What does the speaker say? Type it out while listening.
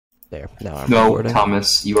There, now I'm No, recording.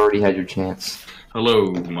 Thomas, you already had your chance.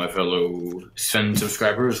 Hello, my fellow Sfven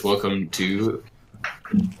subscribers. Welcome to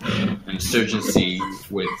Insurgency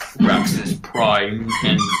with Raxus Prime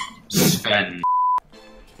and Sfven.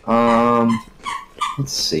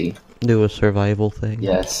 Let's see. Do a survival thing.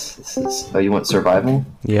 Yes, this is. Oh, you want survival?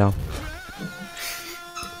 Yeah.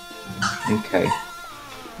 Okay.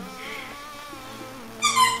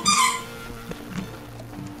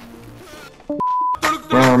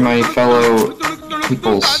 Where are my fellow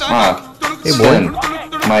peoples? Ah, Hey, boy. Sven,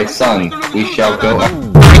 my son, we shall go.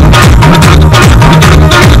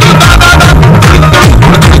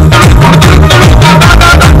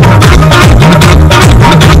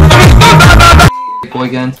 Boy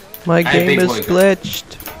again. My game big is boy.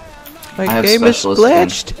 glitched. I My have game is specialist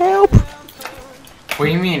glitched. Help! What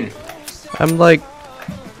do you mean? I'm like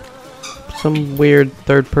some weird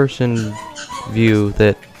third-person view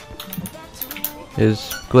that is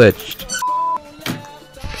glitched.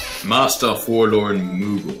 Master Forlorn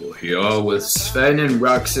Moogle here with Sfven and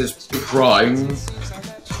Raxus Prime.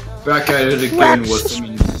 Back at it again with some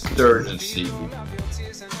Insurgency.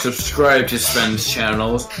 Subscribe to Sven's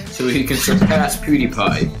channel so he can surpass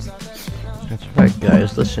PewDiePie. That's right,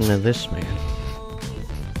 guys. Listen to this man.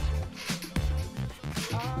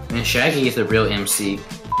 And Shaggy is the real MC.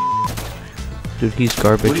 Dude, he's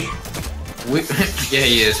garbage. Yeah,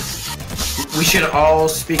 he is. We should all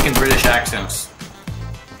speak in British accents.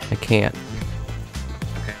 I can't.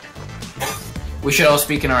 Okay. We should all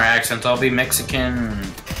speak in our accents. I'll be Mexican,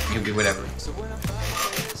 you'll be whatever.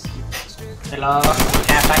 Hello, can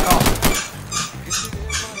I have taco?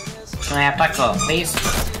 Can I have taco, please?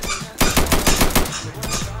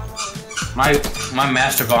 My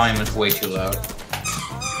master volume is way too loud.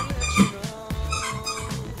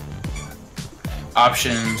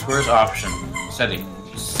 Options, where's options? Settings.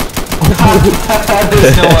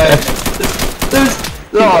 There's no way. There's.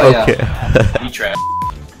 Oh, Okay. yeah. You trash.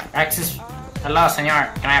 Access. Hello,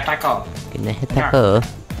 senor. Can I have taco? Can I hit taco?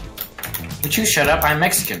 Would you shut up? I'm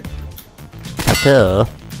Mexican. Taco.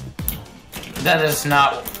 That is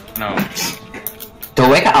not. No. To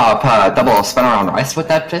wake up, double spin around rice with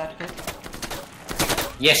that shit?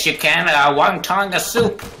 Yes, you can. Wonton the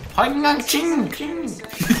soup. Hong ching.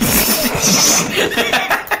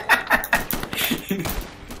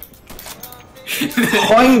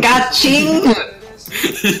 Hoingaching!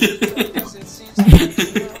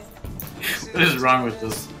 What is wrong with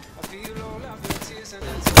this?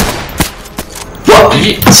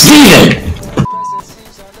 Sfven!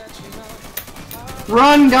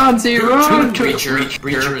 Run, Gonzi, run!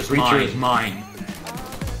 Breacher is mine.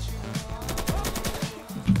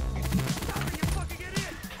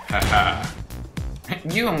 Haha.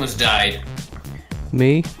 You almost died.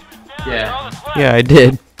 Me? Yeah. Yeah, I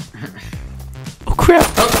did. Oh crap!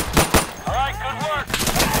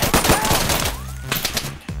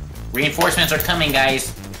 Reinforcements are coming,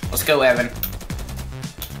 guys. Let's go, Evan.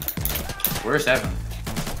 Where's Evan?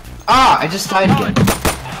 Ah, I just died again.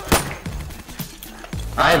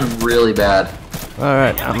 I'm really bad.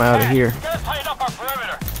 Alright, I'm out of here.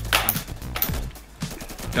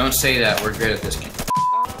 Don't say that. We're good at this game.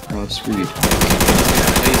 Oh, screwed.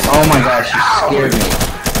 Oh my gosh, you scared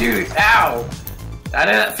me. Dude, ow! That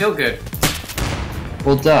didn't feel good.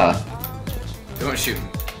 Well, duh. Don't shoot me.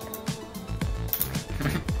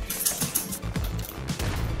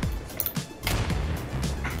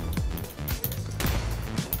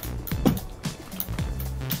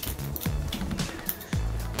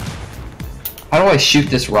 How do I shoot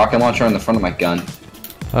this rocket launcher on the front of my gun?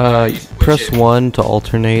 Press 1 to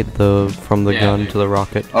alternate from the gun to the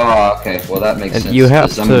rocket. Oh, okay. Well, that makes And sense. you have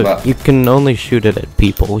 'cause I'm to. about- You can only shoot it at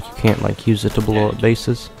people. You can't like use it to blow up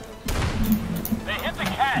bases.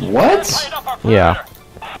 What? Yeah.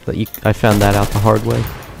 But I found that out the hard way.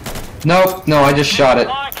 Nope. No, I just shot it.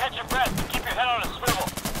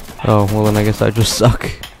 Oh well, then I guess I just suck.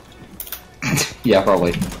 Yeah,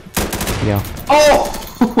 probably. Yeah. Oh,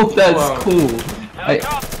 that's Whoa. cool.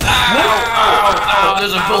 Ow,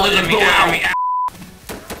 there's a bullet in me. Ow.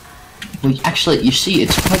 Well, actually, you see,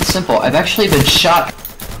 it's quite simple. I've actually been shot.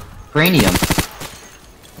 Cranium.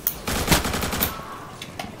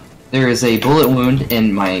 There is a bullet wound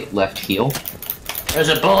in my left heel. There's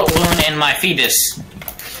a bullet wound in my fetus.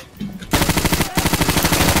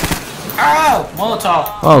 Oh,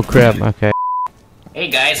 Molotov. Oh crap. Okay. Hey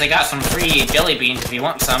guys, I got some free jelly beans if you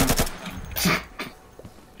want some.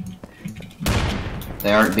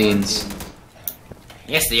 They aren't beans.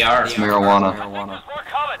 Yes, they are. It's marijuana.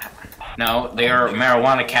 No, they are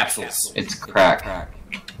marijuana capsules. It's crack.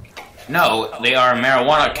 No, they are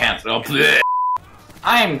marijuana capsules.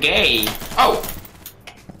 I am gay. Oh!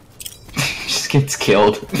 gets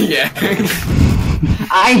killed. Yeah.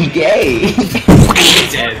 I'm gay.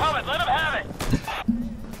 Dead.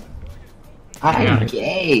 I'm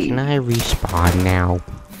gay. Can I respawn now?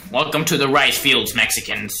 Welcome to the rice fields,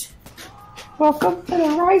 Mexicans. Welcome to the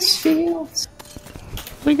rice fields.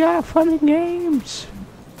 We got fun and games.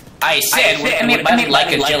 I said, we're anybody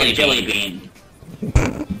like a jelly bean. The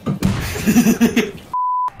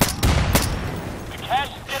cache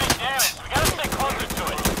is getting damaged. We gotta stay closer to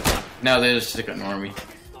it. No, they just ignore me.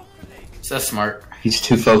 So that's smart. He's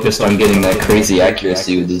too focused on getting that crazy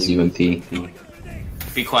accuracy with his UMP.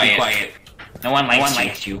 Be quiet. No one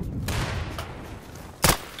likes you.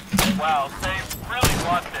 Wow, they really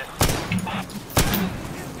want this.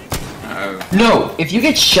 No, if you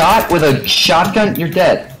get shot with a shotgun, you're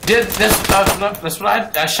dead. That's what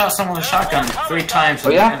I shot someone with a shotgun 3 times. Oh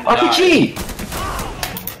yeah? RPG!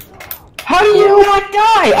 How do you not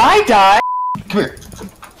die? I died! Come here.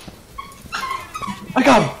 I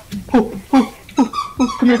got him!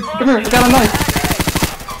 Oh, come here, I got a knife!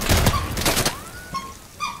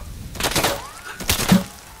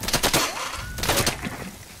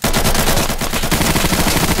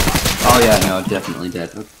 Oh yeah, no, definitely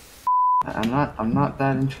dead. I'm not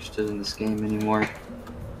that interested in this game anymore.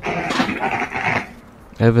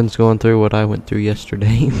 Evan's going through what I went through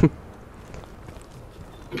yesterday.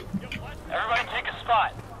 Everybody take a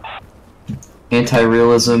spot.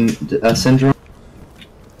 Anti-realism syndrome?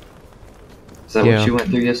 Is that Yeah. what you went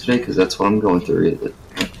through yesterday? Because that's what I'm going through.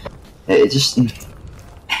 It just...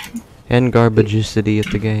 And garbageicity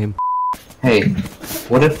at the game. Hey,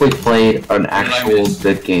 what if we played an actual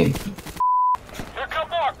good game? Here come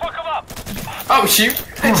more. Book them up. Oh shoot!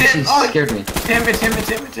 Oh, It's him! geez, Oh, scared me. it's him!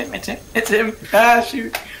 It's him! Ah,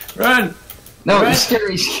 shoot! Run! No, Right?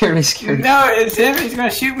 you scared me. No, it's him! He's gonna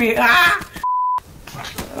shoot me! Ah!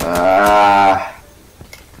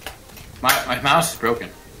 My mouse is broken.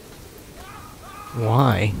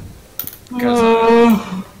 Why? Because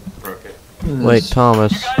I broke it. Wait,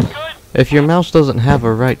 Thomas. You guys good? If your mouse doesn't have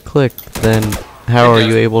a right click, then how are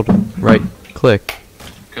you able to right click?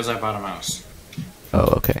 Because I bought a mouse.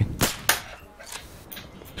 Oh, okay.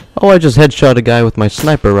 Oh, I just headshot a guy with my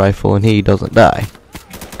sniper rifle and he doesn't die.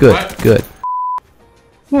 Good, What? good.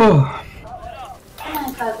 Oh, Good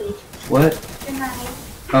night, Bubby. what? Good night.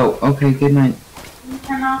 Oh, okay, good night. Can you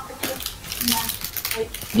turn off the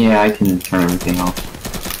kitchen? Yeah, I can turn everything off.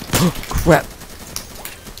 Crap.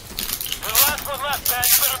 You're the last one left, man.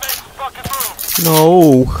 You better make some fucking move.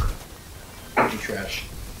 No. You trash.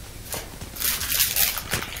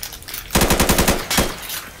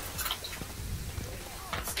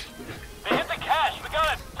 They hit the cache. We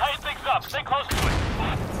gotta tighten things up. Stay close to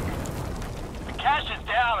it. The cache is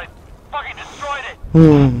down. It fucking destroyed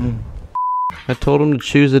it. I told him to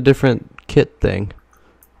choose a different kit thing.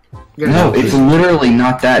 No, it's literally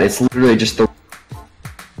not that. It's literally just the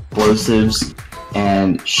explosives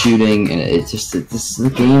and shooting, and it's just the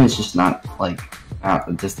game is just not like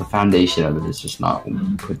just the foundation of it is just not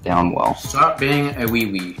put down well. Stop being a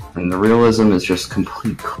wee. And the realism is just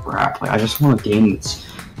complete crap. Like I just want a game that's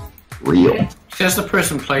real. Because the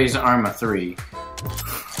person plays Arma 3.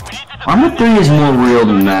 Arma 3 is more real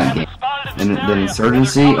than that game. Than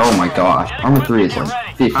Insurgency? Oh my gosh. Arma 3 is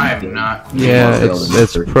like 50. I am not. Yeah, more real it's than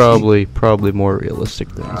Insurgency. probably more realistic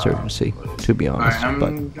than Insurgency, to be honest.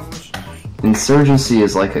 But Insurgency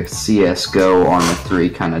is like a CS:GO Arma 3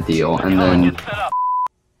 kind of deal, and then.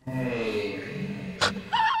 Hey.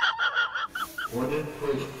 What if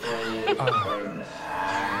we play